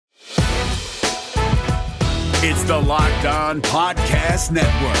It's the Locked On Podcast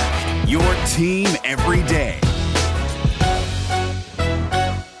Network, your team every day.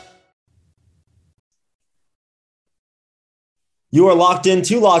 You are locked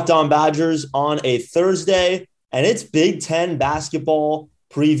into Locked On Badgers on a Thursday, and it's Big Ten basketball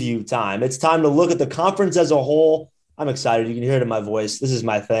preview time. It's time to look at the conference as a whole. I'm excited. You can hear it in my voice. This is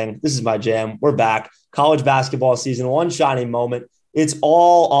my thing. This is my jam. We're back. College basketball season, one shining moment. It's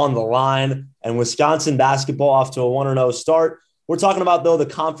all on the line, and Wisconsin basketball off to a 1-0 start. We're talking about, though, the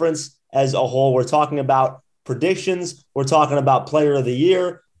conference as a whole. We're talking about predictions. We're talking about player of the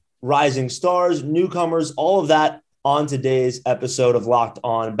year, rising stars, newcomers, all of that on today's episode of Locked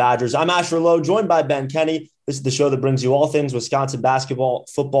On Badgers. I'm Asher Lowe, joined by Ben Kenny. This is the show that brings you all things Wisconsin basketball,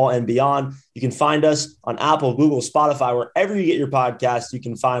 football, and beyond. You can find us on Apple, Google, Spotify, wherever you get your podcasts. You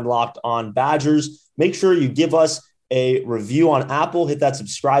can find Locked On Badgers. Make sure you give us a review on Apple. Hit that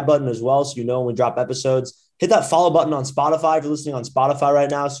subscribe button as well so you know when we drop episodes. Hit that follow button on Spotify if you're listening on Spotify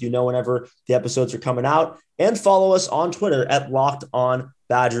right now so you know whenever the episodes are coming out. And follow us on Twitter at Locked On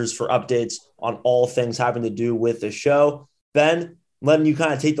Badgers for updates on all things having to do with the show. Ben, letting you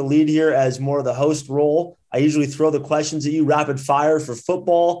kind of take the lead here as more of the host role. I usually throw the questions at you rapid fire for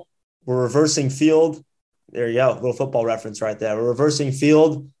football. We're reversing field. There you go, a little football reference right there. We're reversing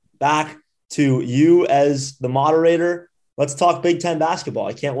field back to you as the moderator. Let's talk Big Ten basketball.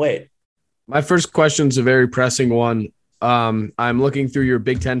 I can't wait. My first question is a very pressing one. I'm looking through your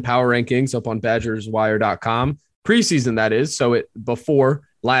Big Ten power rankings up on BadgersWire.com. Preseason, that is. So it before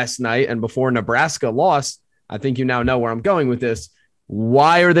last night and before Nebraska lost, I think you now know where I'm going with this.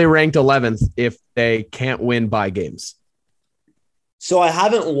 Why are they ranked 11th if they can't win by games? So I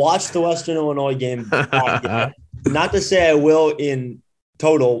haven't watched the Western Illinois game back yet. Not to say I will in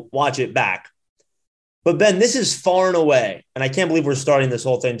total watch it back. But Ben, this is far and away, and I can't believe we're starting this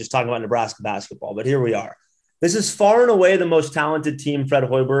whole thing just talking about Nebraska basketball, but here we are. This is far and away the most talented team Fred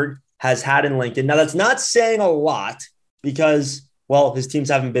Hoiberg has had in Lincoln. Now, that's not saying a lot because, well, his teams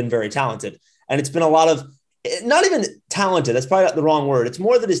haven't been very talented. And it's been a lot of, not even talented, that's probably not the wrong word. It's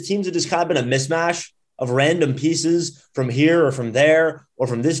more that his teams have just kind of been a mismatch of random pieces from here or from there or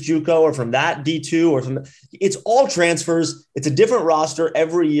from this JUCO or from that D2 or from it's all transfers. It's a different roster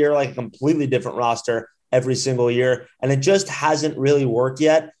every year, like a completely different roster every single year. And it just hasn't really worked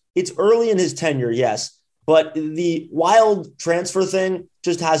yet. It's early in his tenure, yes, but the wild transfer thing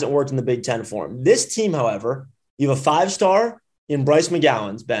just hasn't worked in the Big Ten for him. This team, however, you have a 5-star in Bryce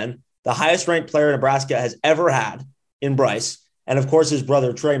McGowens, Ben, the highest ranked player Nebraska has ever had in Bryce. And of course, his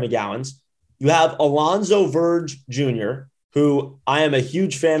brother, Trey McGowens. You have Alonzo Verge Jr., who I am a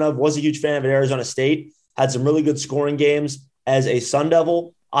huge fan of, was a huge fan of at Arizona State, had some really good scoring games as a Sun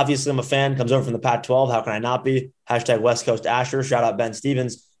Devil. Obviously, I'm a fan, comes over from the Pac-12. How can I not be? Hashtag West Coast Asher. Shout out Ben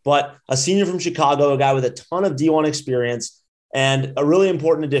Stevens. But a senior from Chicago, a guy with a ton of D1 experience and a really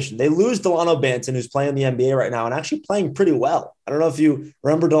important addition. They lose Delano Banton, who's playing the NBA right now and actually playing pretty well. I don't know if you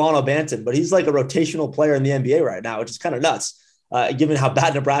remember Delano Banton, but he's like a rotational player in the NBA right now, which is kind of nuts. Given how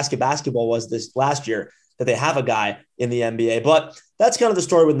bad Nebraska basketball was this last year, that they have a guy in the NBA. But that's kind of the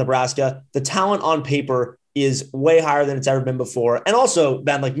story with Nebraska. The talent on paper is way higher than it's ever been before. And also,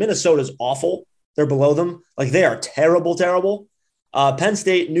 Ben, like Minnesota's awful. They're below them. Like they are terrible, terrible. Penn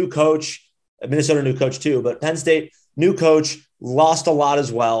State, new coach. Minnesota, new coach too. But Penn State, new coach, lost a lot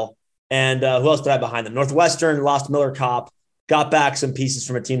as well. And who else did I have behind them? Northwestern lost Miller Kopp, got back some pieces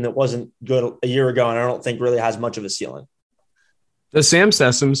from a team that wasn't good a year ago, and I don't think really has much of a ceiling. Does Sam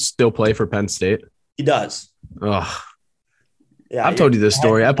Sessoms still play for Penn State? He does. Ugh. Yeah, I've told you this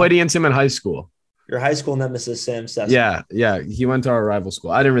story. I played against him in high school. Your high school nemesis, Sam Sessoms. Yeah. He went to our rival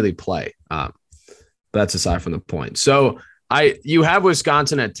school. I didn't really play. But that's aside from the point. So you have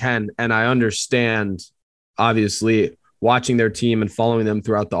Wisconsin at 10, and I understand, obviously, watching their team and following them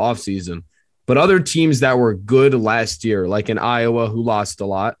throughout the offseason. But other teams that were good last year, like in Iowa, who lost a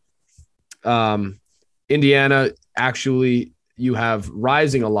lot, Indiana actually – you have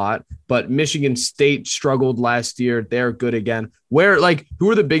rising a lot, but Michigan State struggled last year. They're good again. Who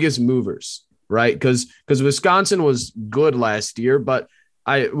are the biggest movers, right? Because Wisconsin was good last year, but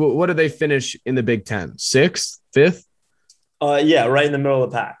what did they finish in the Big Ten? 6th, 5th? Yeah, right in the middle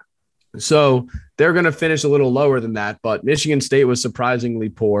of the pack. So they're going to finish a little lower than that, but Michigan State was surprisingly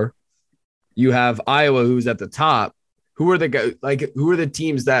poor. You have Iowa, who's at the top. Who are the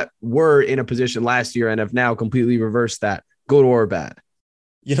teams that were in a position last year and have now completely reversed that? Good or bad?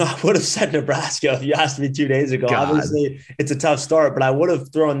 You know, I would have said Nebraska if you asked me 2 days ago. God. Obviously, it's a tough start, but I would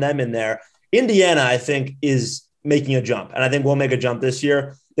have thrown them in there. Indiana, I think, is making a jump, and I think we'll make a jump this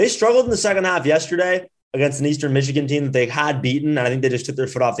year. They struggled in the second half yesterday, against an Eastern Michigan team that they had beaten, and I think they just took their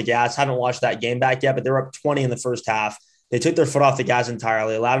foot off the gas. Haven't watched that game back yet, but they were up 20 in the first half. They took their foot off the gas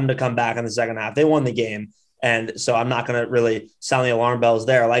entirely, allowed them to come back in the second half. They won the game, and so I'm not going to really sound the alarm bells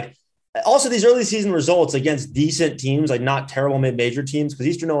there. Like, also these early season results against decent teams, like not terrible mid-major teams, because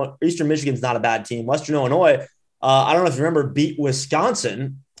Eastern Michigan's not a bad team. Western Illinois, I don't know if you remember, beat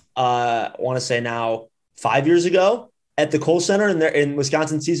Wisconsin, I want to say now 5 years ago at the Kohl Center in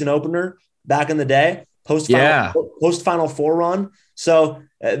Wisconsin season opener back in the day, post Final Four run. So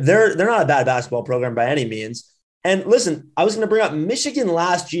they're not a bad basketball program by any means. And listen, I was going to bring up Michigan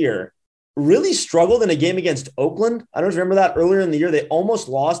last year really struggled in a game against Oakland. I don't know if you remember that earlier in the year. They almost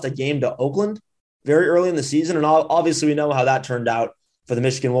lost a game to Oakland very early in the season. And obviously we know how that turned out for the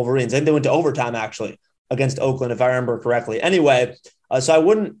Michigan Wolverines. I think they went to overtime actually against Oakland, if I remember correctly. Anyway, so I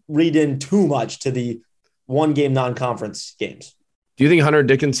wouldn't read in too much to the one-game non-conference games. Do you think Hunter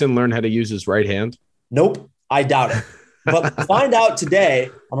Dickinson learned how to use his right hand? Nope, I doubt it. But find out today.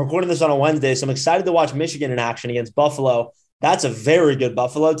 I'm recording this on a Wednesday, so I'm excited to watch Michigan in action against Buffalo. That's a very good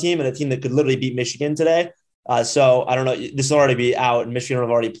Buffalo team and a team that could literally beat Michigan today. So I don't know. This will already be out, and Michigan will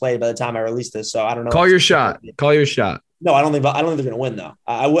have already played by the time I release this. So I don't know. Call your shot. No, I don't think they're going to win though.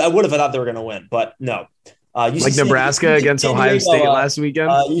 I would if I thought they were going to win, but no. Like Nebraska against Ohio State last weekend.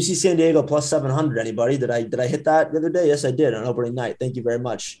 UC San Diego plus 700. Anybody? Did I hit that the other day? Yes, I did on opening night. Thank you very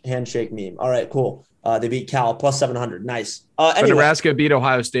much. Handshake meme. All right, cool. They beat Cal plus 700. Nice. Anyway. But Nebraska beat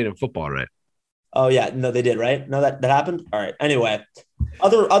Ohio State in football, right? Oh yeah, no, they did, right? No, that happened. All right. Anyway,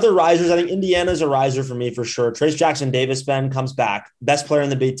 other risers. I think Indiana's a riser for me for sure. Trace Jackson Davis, Ben, comes back, best player in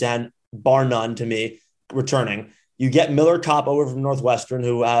the Big Ten, bar none to me, returning. You get Miller Kopp over from Northwestern,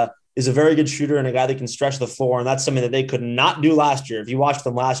 who is a very good shooter and a guy that can stretch the floor, and that's something that they could not do last year. If you watched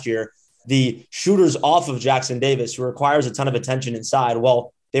them last year, the shooters off of Jackson Davis, who requires a ton of attention inside,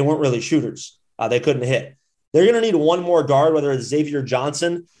 well, they weren't really shooters. They couldn't hit. They're going to need one more guard, whether it's Xavier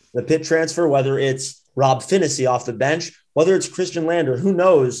Johnson, the Pitt transfer, whether it's Rob Finney off the bench, whether it's Christian Lander, who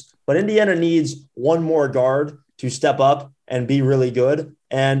knows? But Indiana needs one more guard to step up and be really good.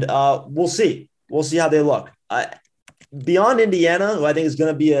 And we'll see. We'll see how they look. Beyond Indiana, who I think is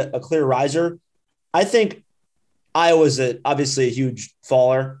going to be a clear riser, I think Iowa's obviously a huge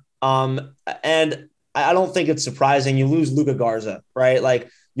faller. And I don't think it's surprising. You lose Luka Garza, right? Like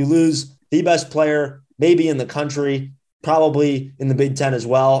you lose the best player maybe in the country, probably in the Big Ten as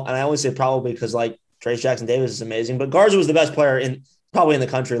well. And I only say probably because like Trace Jackson Davis is amazing, but Garza was the best player probably in the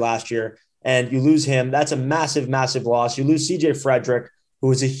country last year. And you lose him. That's a massive, massive loss. You lose CJ Frederick, who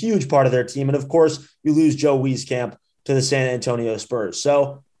was a huge part of their team. And of course you lose Joe Wieskamp to the San Antonio Spurs.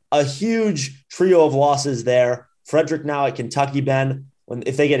 So a huge trio of losses there. Frederick now at Kentucky, Ben.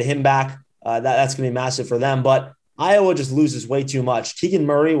 If they get him back, that's going to be massive for them. But Iowa just loses way too much. Keegan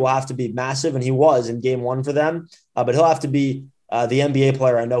Murray will have to be massive, and he was in game one for them. But he'll have to be the NBA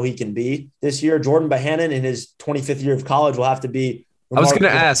player I know he can be this year. Jordan Bohannon in his 25th year of college will have to be. I was going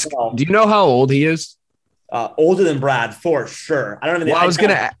to ask, do you know how old he is? Older than Brad, for sure. I don't even. Well, I was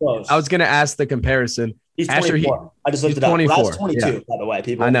going to ask the comparison. He's 24. I just looked it up. 24. Brad's 22, by the way,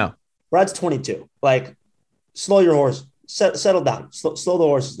 people. I know. Brad's 22. Like, slow your horse. Settle down. Slow the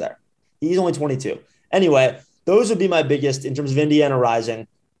horses there. He's only 22. Anyway, those would be my biggest in terms of Indiana rising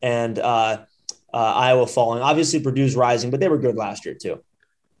and Iowa falling. Obviously, Purdue's rising, but they were good last year too.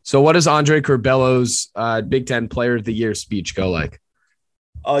 So what does Andre Curbello's Big Ten Player of the Year speech go like?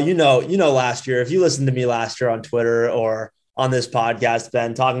 Oh, you know, last year, if you listened to me last year on Twitter or on this podcast,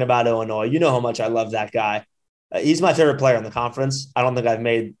 Ben, talking about Illinois, you know how much I love that guy. He's my favorite player in the conference. I don't think I've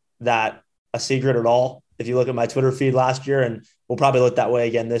made that a secret at all. If you look at my Twitter feed last year, and we'll probably look that way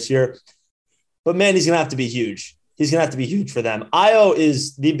again this year. But man, he's going to have to be huge. He's going to have to be huge for them. Io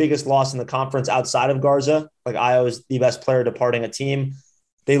is the biggest loss in the conference outside of Garza. Like Io is the best player departing a team.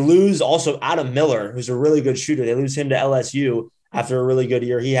 They lose also Adam Miller, who's a really good shooter. They lose him to LSU after a really good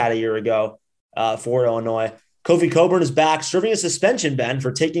year he had a year ago for Illinois. Kofi Coburn is back, serving a suspension, Ben,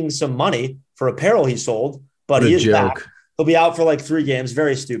 for taking some money for apparel he sold. But he is back. He'll be out for like 3 games.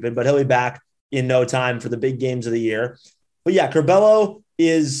 Very stupid, but he'll be back in no time for the big games of the year. But yeah, Curbello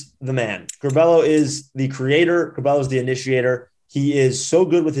is the man. Curbello is the creator. Curbello is the initiator. He is so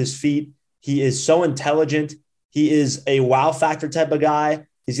good with his feet. He is so intelligent. He is a wow factor type of guy.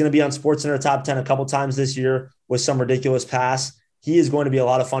 He's going to be on SportsCenter top 10 a couple times this year with some ridiculous pass. He is going to be a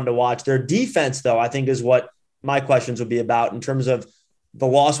lot of fun to watch. Their defense, though, I think is what my questions would be about in terms of the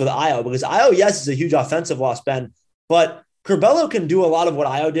loss with Io. Because Io, yes, is a huge offensive loss, Ben, but Curbello can do a lot of what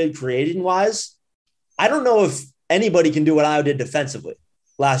Io did creating-wise. I don't know if anybody can do what Io did defensively.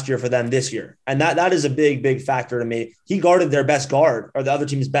 last year for them this year. And that is a big, big factor to me. He guarded their best guard or the other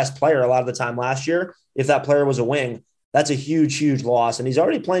team's best player a lot of the time last year. If that player was a wing, that's a huge, huge loss. And he's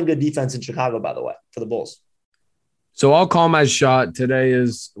already playing good defense in Chicago, by the way, for the Bulls. So I'll call my shot. Today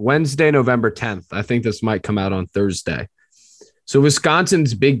is Wednesday, November 10th. I think this might come out on Thursday. So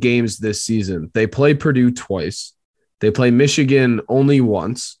Wisconsin's big games this season, they play Purdue twice. They play Michigan only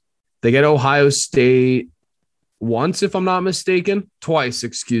once. They get Ohio State once, if I'm not mistaken. Twice,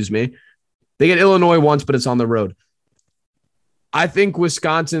 excuse me. They get Illinois once, but it's on the road. I think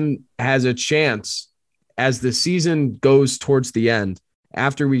Wisconsin has a chance as the season goes towards the end,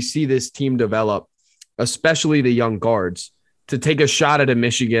 after we see this team develop, especially the young guards, to take a shot at a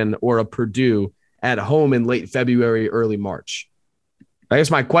Michigan or a Purdue at home in late February, early March. I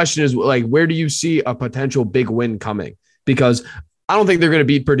guess my question is, like, where do you see a potential big win coming? Because I don't think they're going to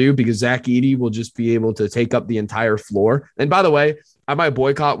beat Purdue because Zach Edey will just be able to take up the entire floor. And by the way, I might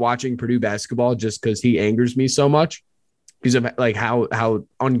boycott watching Purdue basketball just because he angers me so much because of like how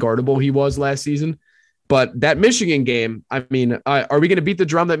unguardable he was last season. But that Michigan game, I mean, are we going to beat the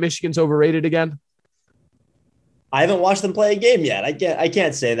drum that Michigan's overrated again? I haven't watched them play a game yet. I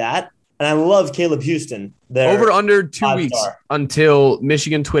can't say that. And I love Caleb Houston. Over under 2 weeks until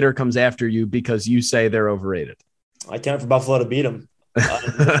Michigan Twitter comes after you because you say they're overrated. I can't for Buffalo to beat them.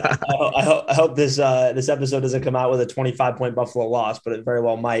 I hope this episode doesn't come out with a 25-point Buffalo loss, but it very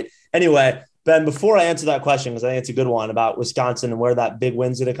well might. Anyway, Ben, before I answer that question, because I think it's a good one about Wisconsin and where that big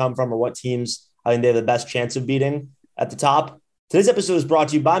win's going to come from or what teams I think they have the best chance of beating at the top. Today's episode is brought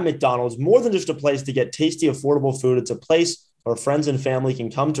to you by McDonald's. More than just a place to get tasty, affordable food, it's a place where friends and family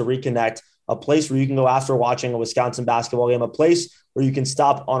can come to reconnect, a place where you can go after watching a Wisconsin basketball game, a place where you can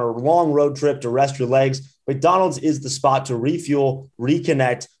stop on a long road trip to rest your legs. McDonald's is the spot to refuel,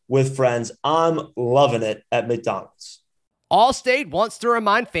 reconnect with friends. I'm loving it at McDonald's. Allstate wants to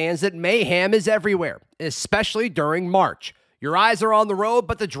remind fans that mayhem is everywhere, especially during March. Your eyes are on the road,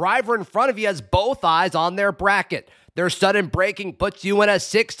 but the driver in front of you has both eyes on their bracket. Their sudden braking puts you in a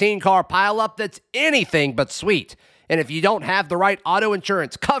 16-car pileup that's anything but sweet. And if you don't have the right auto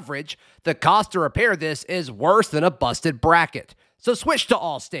insurance coverage, the cost to repair this is worse than a busted bracket. So switch to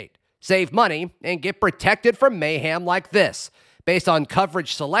Allstate, save money, and get protected from mayhem like this. Based on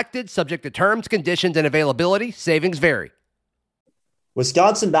coverage selected, subject to terms, conditions, and availability, savings vary.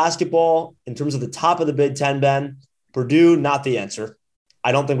 Wisconsin basketball, in terms of the top of the Big Ten, Ben, Purdue, not the answer.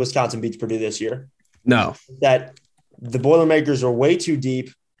 I don't think Wisconsin beats Purdue this year. No. That the Boilermakers are way too deep.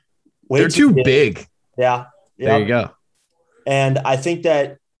 They're too big. Yeah. There you go. And I think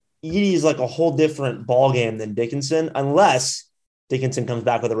that Edey is like a whole different ball game than Dickinson, unless Dickinson comes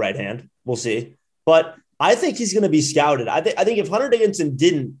back with a right hand. We'll see. But I think he's going to be scouted. I think if Hunter Dickinson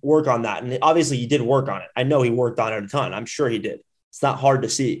didn't work on that, and obviously he did work on it. I know he worked on it a ton. I'm sure he did. It's not hard to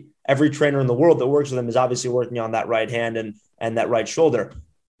see. Every trainer in the world that works with him is obviously working on that right hand and that right shoulder.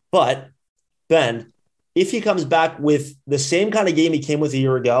 But, Ben, if he comes back with the same kind of game he came with a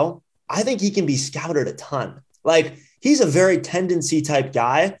year ago, I think he can be scouted a ton. Like, he's a very tendency type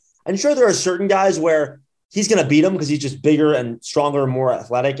guy. I'm sure there are certain guys where he's going to beat them because he's just bigger and stronger and more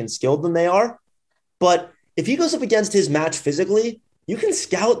athletic and skilled than they are. But if he goes up against his match physically, you can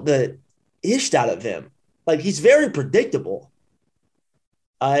scout the ish out of him. Like, he's very predictable.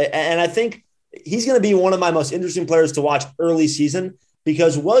 And I think he's going to be one of my most interesting players to watch early season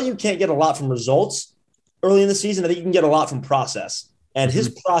because while you can't get a lot from results early in the season, I think you can get a lot from process. And his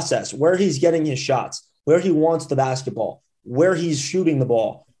process, where he's getting his shots, where he wants the basketball, where he's shooting the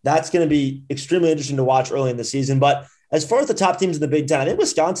ball, that's going to be extremely interesting to watch early in the season. But as far as the top teams in the Big Ten, I think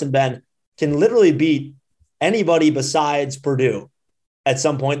Wisconsin, Ben, can literally beat anybody besides Purdue at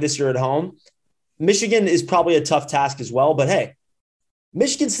some point this year at home. Michigan is probably a tough task as well, but hey,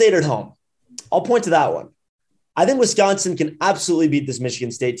 Michigan State at home. I'll point to that one. I think Wisconsin can absolutely beat this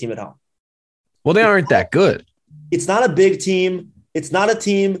Michigan State team at home. Well, they aren't that good. It's not a big team. It's not a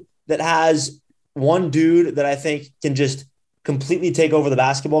team that has one dude that I think can just completely take over the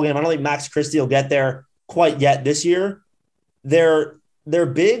basketball game. I don't think Max Christie will get there quite yet this year. Their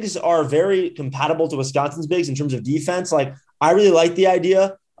bigs are very compatible to Wisconsin's bigs in terms of defense. Like, I really like the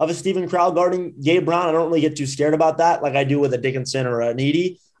idea of a Steven Crowell guarding Gabe Brown. I don't really get too scared about that like I do with a Dickinson or an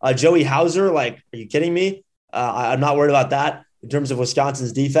Edey. Joey Hauser, like, are you kidding me? I'm not worried about that. In terms of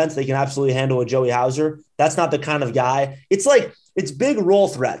Wisconsin's defense, they can absolutely handle a Joey Hauser. That's not the kind of guy. It's big role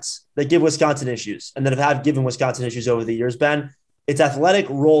threats that give Wisconsin issues and that have given Wisconsin issues over the years, Ben. It's athletic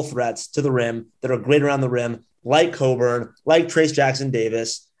role threats to the rim that are great around the rim, like Coburn, like Trace Jackson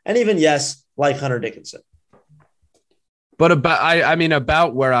Davis, and even, yes, like Hunter Dickinson. But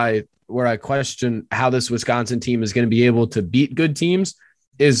about where I question how this Wisconsin team is going to be able to beat good teams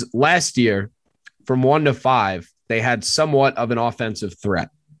is last year from 1 to 5, they had somewhat of an offensive threat,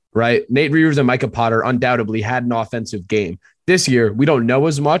 right? Nate Reavers and Micah Potter undoubtedly had an offensive game. This year, we don't know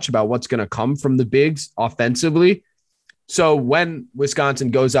as much about what's going to come from the bigs offensively. So when Wisconsin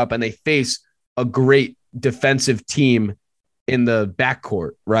goes up and they face a great defensive team in the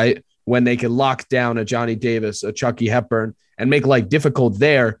backcourt, right? When they can lock down a Johnny Davis, a Chucky Hepburn, and make life difficult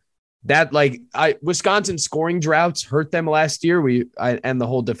there, that Wisconsin scoring droughts hurt them last year. And the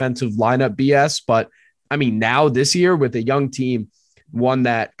whole defensive lineup BS. But I mean, now this year with a young team, one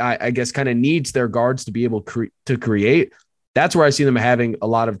that I guess kind of needs their guards to be able to create, that's where I see them having a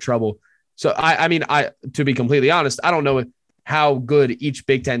lot of trouble. So I mean, to be completely honest, I don't know how good each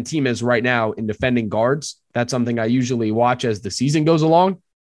Big Ten team is right now in defending guards. That's something I usually watch as the season goes along.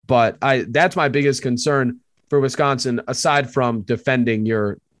 But that's my biggest concern for Wisconsin, aside from defending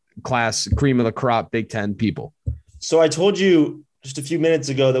your class cream of the crop Big Ten people. So I told you just a few minutes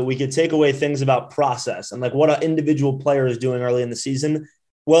ago that we could take away things about process and like what an individual player is doing early in the season.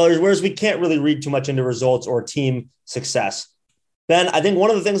 Well, whereas we can't really read too much into results or team success. Ben, I think one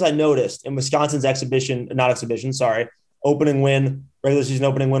of the things I noticed in Wisconsin's opening win, regular season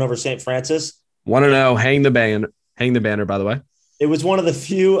opening win over St. Francis. 1-0, hang the banner, by the way. It was one of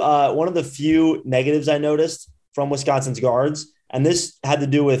the few negatives I noticed from Wisconsin's guards. And this had to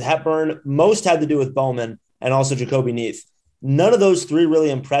do with Hepburn. Most had to do with Bowman and also Jacoby Neath. None of those three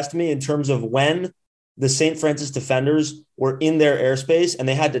really impressed me in terms of when the St. Francis defenders were in their airspace and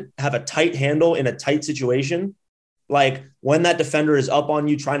they had to have a tight handle in a tight situation. Like when that defender is up on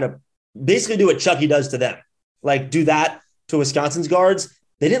you trying to basically do what Chucky does to them, like do that to Wisconsin's guards,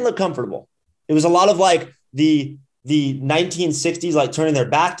 they didn't look comfortable. It was a lot of like the 1960s, like turning their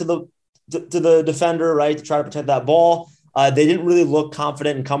back to the defender, right, to try to protect that ball. They didn't really look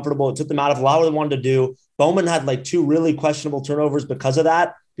confident and comfortable. It took them out of a lot of what they wanted to do. Bowman had like 2 really questionable turnovers because of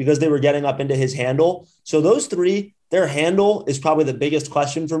that, because they were getting up into his handle. So those three, their handle is probably the biggest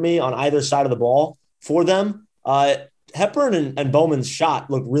question for me on either side of the ball for them. Hepburn and Bowman's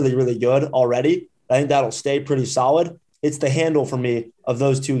shot look really, really good already. I think that'll stay pretty solid. It's the handle for me of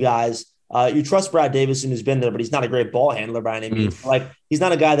those two guys. You trust Brad Davison, who's been there, but he's not a great ball handler by any means. Like he's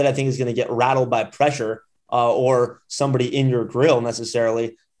not a guy that I think is going to get rattled by pressure or somebody in your grill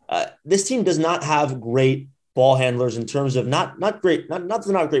necessarily. This team does not have great ball handlers in terms of not great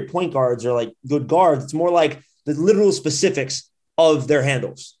point guards or like good guards. It's more like the literal specifics of their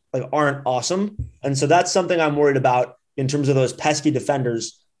handles like aren't awesome. And so that's something I'm worried about in terms of those pesky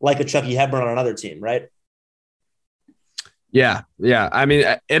defenders like a Chucky Hepburn on another team, right? Yeah. I mean,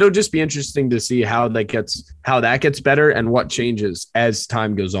 it'll just be interesting to see how that gets better and what changes as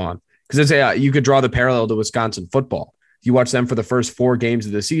time goes on. Because you could draw the parallel to Wisconsin football. If you watch them for the first 4 games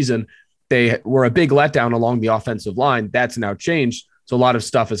of the season, they were a big letdown along the offensive line. That's now changed. So a lot of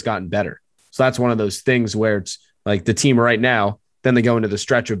stuff has gotten better. So that's one of those things where it's like the team right now, then they go into the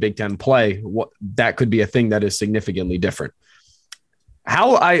stretch of Big Ten play. That could be a thing that is significantly different.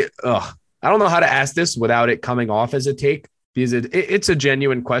 I don't know how to ask this without it coming off as a take, because it's a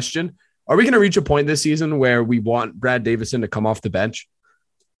genuine question. Are we going to reach a point this season where we want Brad Davison to come off the bench?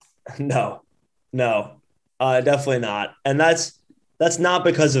 No, definitely not. And that's not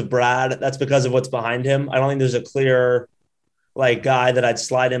because of Brad. That's because of what's behind him. I don't think there's a clear like guy that I'd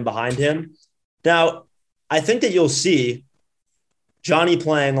slide in behind him. Now, I think that you'll see Johnny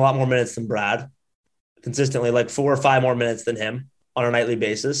playing a lot more minutes than Brad consistently, like 4 or 5 more minutes than him on a nightly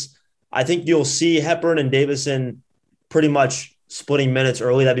basis. I think you'll see Hepburn and Davison pretty much splitting minutes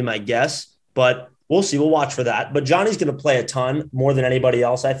early. That'd be my guess, but we'll see. We'll watch for that. But Johnny's going to play a ton more than anybody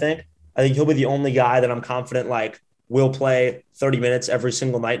else, I think. I think he'll be the only guy that I'm confident like will play 30 minutes every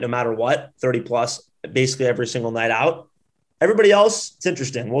single night, no matter what, 30 plus, basically every single night out. Everybody else, it's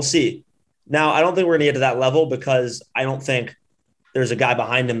interesting. We'll see. Now, I don't think we're going to get to that level because I don't think there's a guy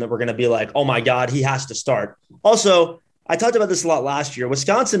behind him that we're going to be like, oh my God, he has to start. Also, I talked about this a lot last year.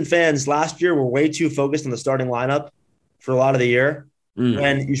 Wisconsin fans last year were way too focused on the starting lineup for a lot of the year.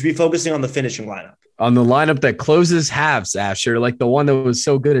 And you should be focusing on the finishing lineup. On the lineup that closes halves, Asher, like the one that was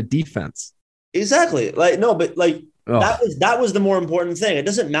so good at defense. Exactly. That was the more important thing. It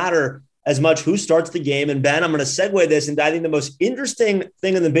doesn't matter as much who starts the game. And Ben, I'm going to segue this into I think the most interesting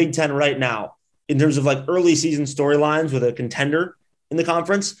thing in the Big Ten right now in terms of like early season storylines with a contender in the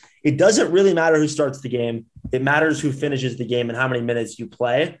conference. It doesn't really matter who starts the game. It matters who finishes the game and how many minutes you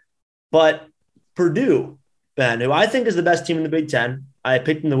play. But Purdue, Ben, who I think is the best team in the Big Ten. I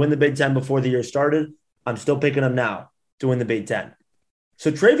picked them to win the Big Ten before the year started. I'm still picking them now to win the Big Ten. So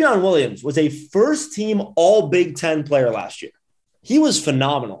Travion Williams was a first-team All-Big Ten player last year. He was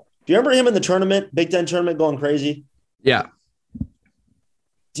phenomenal. Do you remember him in the tournament, Big Ten tournament, going crazy? Yeah.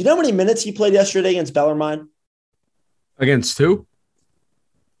 Do you know how many minutes he played yesterday against Bellarmine? Against who?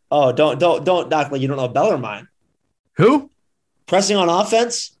 Oh, don't act like you don't know Bellarmine. Who? Pressing on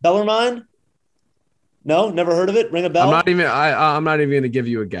offense, Bellarmine? No, never heard of it. Ring a bell. I'm not even going to give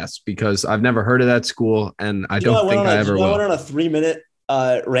you a guess because I've never heard of that school, and I don't think I ever will. I went on a 3-minute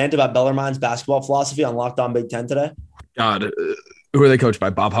rant about Bellarmine's basketball philosophy on Locked On Big Ten today. God, who are they coached by?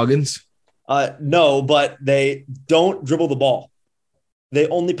 Bob Huggins? No, but they don't dribble the ball. They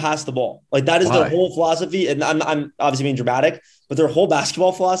only pass the ball. Like that is their whole philosophy. And I'm obviously being dramatic, but their whole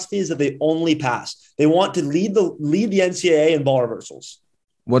basketball philosophy is that they only pass. They want to lead the NCAA in ball reversals.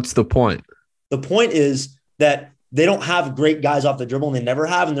 What's the point? The point is that they don't have great guys off the dribble, and they never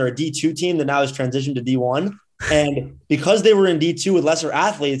have. And they're a D2 team that now has transitioned to D1. And because they were in D2 with lesser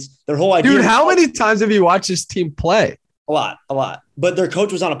athletes, their whole idea. Dude, how many times have you watched this team play? A lot. But their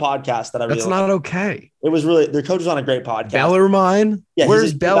coach was on a podcast that I really That's not okay. It was really, their coach was on a great podcast. Bellarmine? Yeah,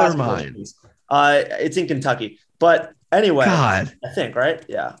 where's Bellarmine? It's in Kentucky. But anyway, God. I think, right?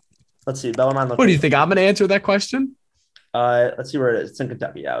 Yeah. Let's see. Bellarmine. What do you think? I'm going to answer that question? Let's see where it is. It's in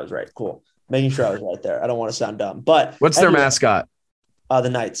Kentucky. Yeah, I was right. Cool. Making sure I was right there. I don't want to sound dumb. But what's their mascot? The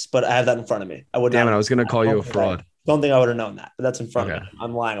Knights. But I have that in front of me. I was going to call you a fraud. Don't think I would have known that, but that's in front of me.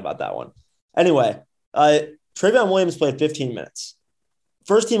 I'm lying about that one. Anyway, Travion Williams played 15 minutes.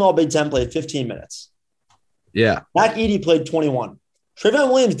 First team All Big Ten played 15 minutes. Yeah. Mac Edey played 21. Travion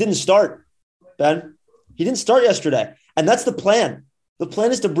Williams didn't start, Ben. He didn't start yesterday. And that's the plan. The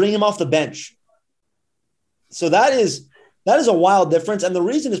plan is to bring him off the bench. So that is a wild difference. And the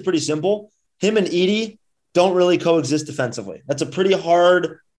reason is pretty simple. Him and Edey don't really coexist defensively. That's a pretty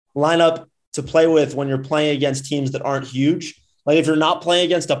hard lineup to play with when you're playing against teams that aren't huge. Like if you're not playing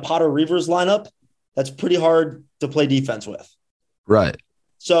against a Potter Reavers lineup, that's pretty hard to play defense with. Right.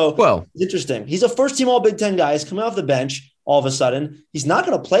 So, it's interesting. He's a first-team All-Big Ten guy. He's coming off the bench all of a sudden. He's not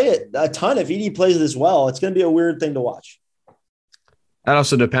going to play it a ton if Edey plays this well. It's going to be a weird thing to watch. That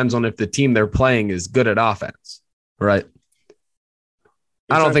also depends on if the team they're playing is good at offense, right?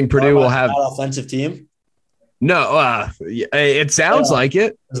 I don't think Purdue will have an offensive team. No, it sounds like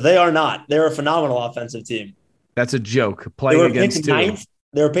it. They are not. They're a phenomenal offensive team. That's a joke. Playing against two.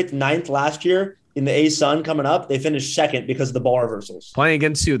 They were picked 9th last year in the A-Sun coming up. They finished 2nd because of the ball reversals. Playing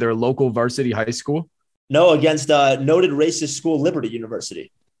against who? Their local varsity high school? No, against noted racist school, Liberty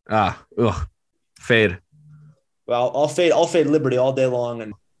University. Fade. Well, I'll fade Liberty all day long.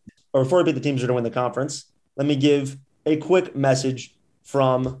 And before we pick the teams that are going to win the conference, let me give a quick message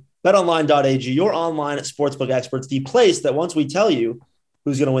from BetOnline.ag, your online sportsbook experts, the place that once we tell you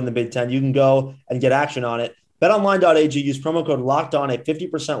who's going to win the Big Ten, you can go and get action on it. BetOnline.ag, use promo code LOCKEDON, a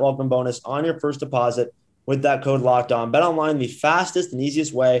 50% welcome bonus on your first deposit with that code LOCKEDON. BetOnline, the fastest and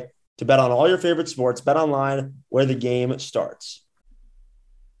easiest way to bet on all your favorite sports. BetOnline, where the game starts.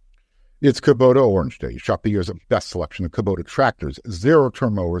 It's Kubota Orange Day. Shop the year's best selection of Kubota tractors,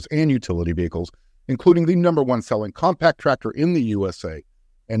 zero-turn mowers, and utility vehicles, including the #1 selling compact tractor in the USA.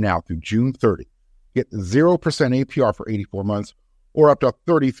 And now through June 30, get 0% APR for 84 months or up to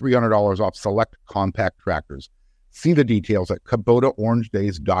 $3,300 off select compact tractors. See the details at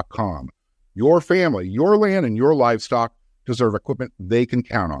KubotaOrangeDays.com. Your family, your land, and your livestock deserve equipment they can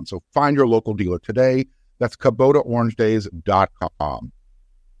count on. So find your local dealer today. That's KubotaOrangeDays.com.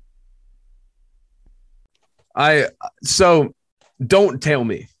 So don't tell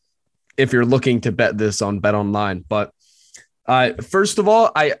me if you're looking to bet this on BetOnline, but first of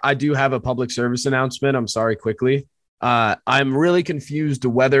all, I do have a public service announcement. I'm sorry, quickly. I'm really confused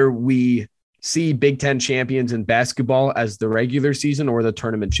whether we see Big Ten champions in basketball as the regular season or the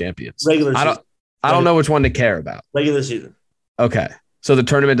tournament champions. Regular season. I don't know which one to care about. Regular season. Okay. So the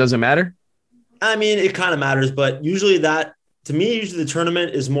tournament doesn't matter? I mean, it kind of matters, but usually the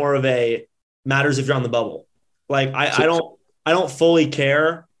tournament is more of a matters if you're on the bubble. Like I don't fully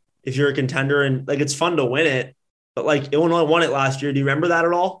care if you're a contender, and like it's fun to win it, but like Illinois won it last year. Do you remember that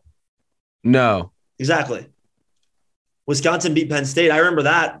at all? No. Exactly. Wisconsin beat Penn State. I remember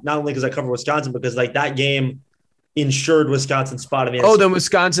that not only because I cover Wisconsin, because like that game ensured Wisconsin's spot in the NCAA. Then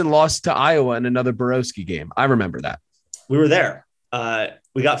Wisconsin lost to Iowa in another Borowski game. I remember that. We were there.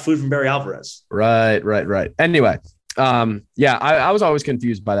 We got food from Barry Alvarez. Right. Anyway, I was always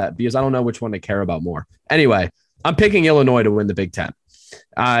confused by that because I don't know which one to care about more. Anyway, I'm picking Illinois to win the Big Ten.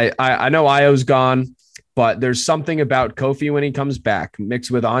 I know Io's gone, but there's something about Kofi when he comes back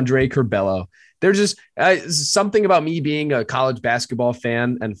mixed with Andre Curbelo. There's just something about me being a college basketball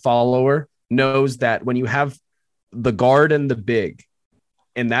fan and follower knows that when you have the guard and the big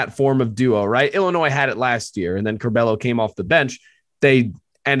in that form of duo, right? Illinois had it last year, and then Curbelo came off the bench. They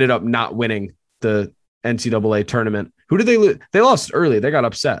ended up not winning the NCAA tournament. Who did they lose? They lost early. They got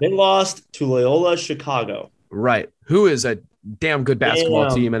upset. They lost to Loyola Chicago. Right. Who is a damn good basketball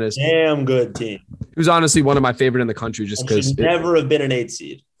team and is damn good team. Who's honestly one of my favorite in the country just because should never have been an 8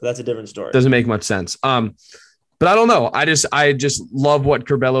 seed. But that's a different story. Doesn't make much sense. But I don't know. I just love what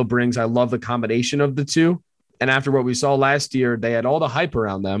Curbelo brings. I love the combination of the two. And after what we saw last year, they had all the hype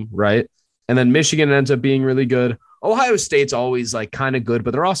around them, right? And then Michigan ends up being really good. Ohio State's always like kind of good,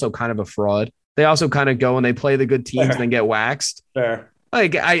 but they're also kind of a fraud. They also kind of go and they play the good teams and then get waxed. Fair.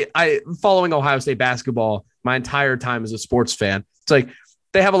 Like I following Ohio State basketball my entire time as a sports fan. It's like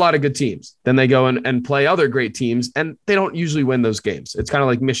they have a lot of good teams. Then they go and play other great teams, and they don't usually win those games. It's kind of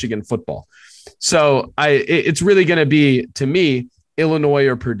like Michigan football. So it's really going to be, to me, Illinois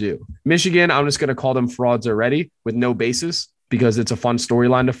or Purdue. Michigan, I'm just going to call them frauds already with no basis because it's a fun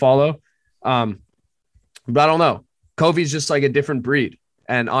storyline to follow. But I don't know. Kofi's just like a different breed,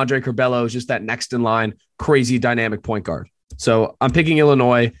 and Andre Curbelo is just that next in line, crazy dynamic point guard. So I'm picking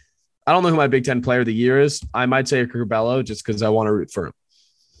Illinois. I don't know who my Big Ten player of the year is. I might say Curbelo just because I want to root for him.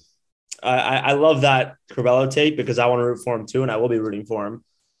 I love that Curbelo take because I want to root for him too, and I will be rooting for him.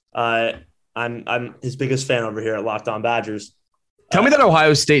 I'm his biggest fan over here at Locked On Badgers. Tell me that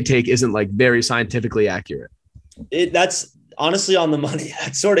Ohio State take isn't like very scientifically accurate. That's honestly on the money.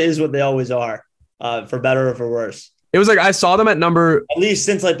 That sort of is what they always are, for better or for worse. It was like I saw them at number, at least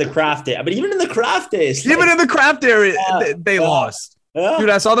since like the Kraft day. But even in the Kraft days, even in the Kraft area, they lost. Yeah. Dude,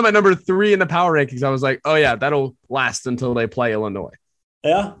 I saw them at number 3 in the power rankings. I was like, oh yeah, that'll last until they play Illinois.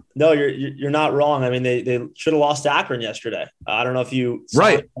 Yeah, no, you're not wrong. I mean, they should have lost to Akron yesterday. I don't know if you saw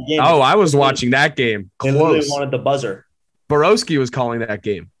right. The game. Oh, I was watching that game. They literally wanted the buzzer. Borowski was calling that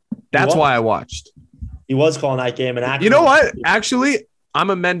game. That's why I watched. He was calling that game, and Akron. You know what? Actually, I'm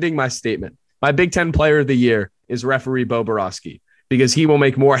amending my statement. My Big Ten player of the year is referee Bo Borowski because he will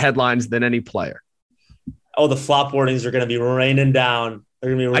make more headlines than any player. Oh, the flop warnings are going to be raining down.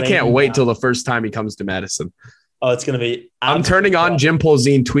 They're going to be. I can't wait till the first time he comes to Madison. Oh, it's going to be. I'm turning on Jim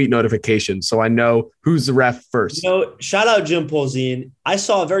Polzine tweet notifications so I know who's the ref first. You know, shout out Jim Polzine. I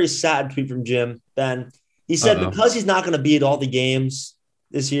saw a very sad tweet from Jim, Ben. He said because he's not going to be at all the games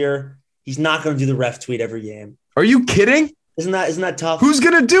this year, he's not going to do the ref tweet every game. Are you kidding? Isn't that tough? Who's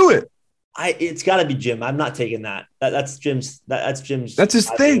going to do it? It's got to be Jim. I'm not taking that. That's Jim's. That's Jim's. That's his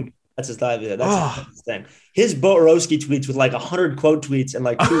thing. That's his idea. That's his thing. His Borowski tweets with like 100 quote tweets and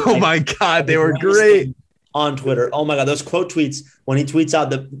like. Oh my God, they were great. On Twitter. Oh my God, those quote tweets when he tweets out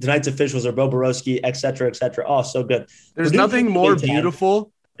the tonight's officials are Bo Borowski, et cetera, et cetera. Oh, so good. There's nothing more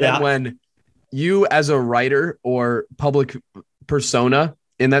beautiful than when you as a writer or public persona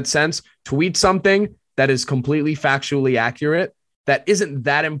in that sense tweet something that is completely factually accurate, that isn't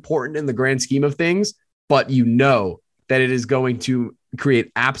that important in the grand scheme of things, but you know that it is going to create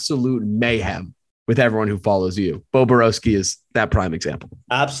absolute mayhem with everyone who follows you. Bo Borowski is that prime example.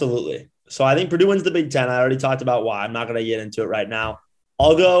 Absolutely. So I think Purdue wins the Big Ten. I already talked about why. I'm not going to get into it right now.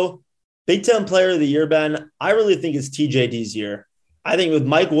 I'll go Big Ten Player of the Year, Ben. I really think it's TJD's year. I think with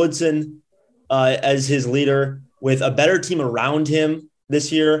Mike Woodson as his leader, with a better team around him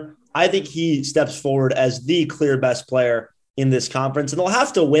this year, I think he steps forward as the clear best player in this conference. And they'll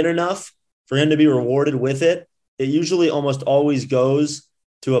have to win enough for him to be rewarded with it. It usually almost always goes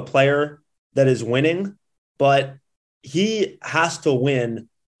to a player that is winning, but he has to win.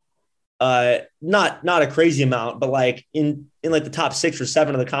 Not a crazy amount, but like in like the top 6 or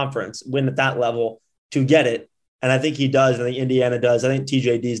 7 of the conference, win at that level to get it. And I think he does. I think Indiana does. I think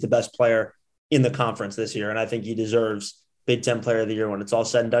TJD is the best player in the conference this year. And I think he deserves Big Ten Player of the Year when it's all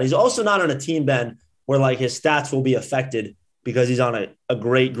said and done. He's also not on a team, Ben, where like his stats will be affected because he's on a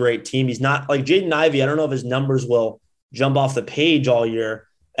great team. He's not like Jaden Ivey. I don't know if his numbers will jump off the page all year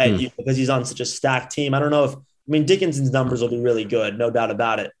at you because he's on such a stacked team. I don't know if, Dickinson's numbers will be really good, no doubt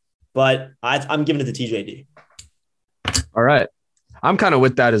about it. But I'm giving it to TJD. All right. I'm kind of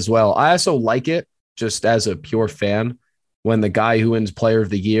with that as well. I also like it just as a pure fan when the guy who wins player of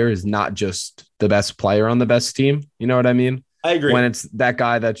the year is not just the best player on the best team. You know what I mean? I agree. When it's that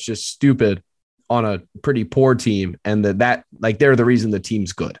guy that's just stupid on a pretty poor team and that like they're the reason the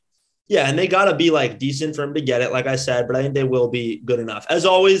team's good. Yeah, and they got to be like decent for him to get it, like I said, but I think they will be good enough. As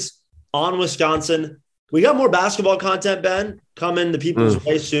always, on Wisconsin, we got more basketball content, Ben, coming the people's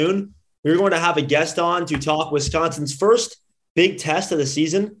way soon. We're going to have a guest on to talk Wisconsin's first big test of the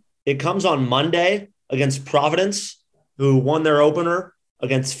season. It comes on Monday against Providence, who won their opener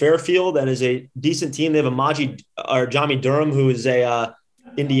against Fairfield. That is a decent team. They have Jami Durham, who is a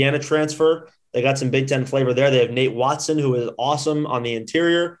Indiana transfer. They got some Big Ten flavor there. They have Nate Watson, who is awesome on the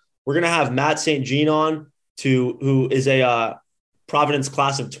interior. We're going to have Matt St. Jean on, who is a Providence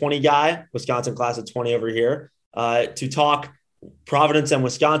class of 20 guy, Wisconsin class of 20 over here. to talk Providence and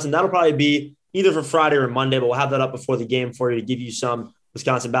Wisconsin. That'll probably be either for Friday or Monday, but we'll have that up before the game for you to give you some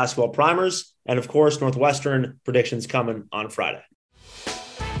Wisconsin basketball primers. And, of course, Northwestern predictions coming on Friday.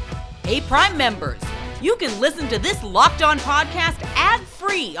 Hey, Prime members, you can listen to this Locked On podcast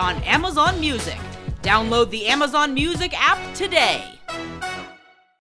ad-free on Amazon Music. Download the Amazon Music app today.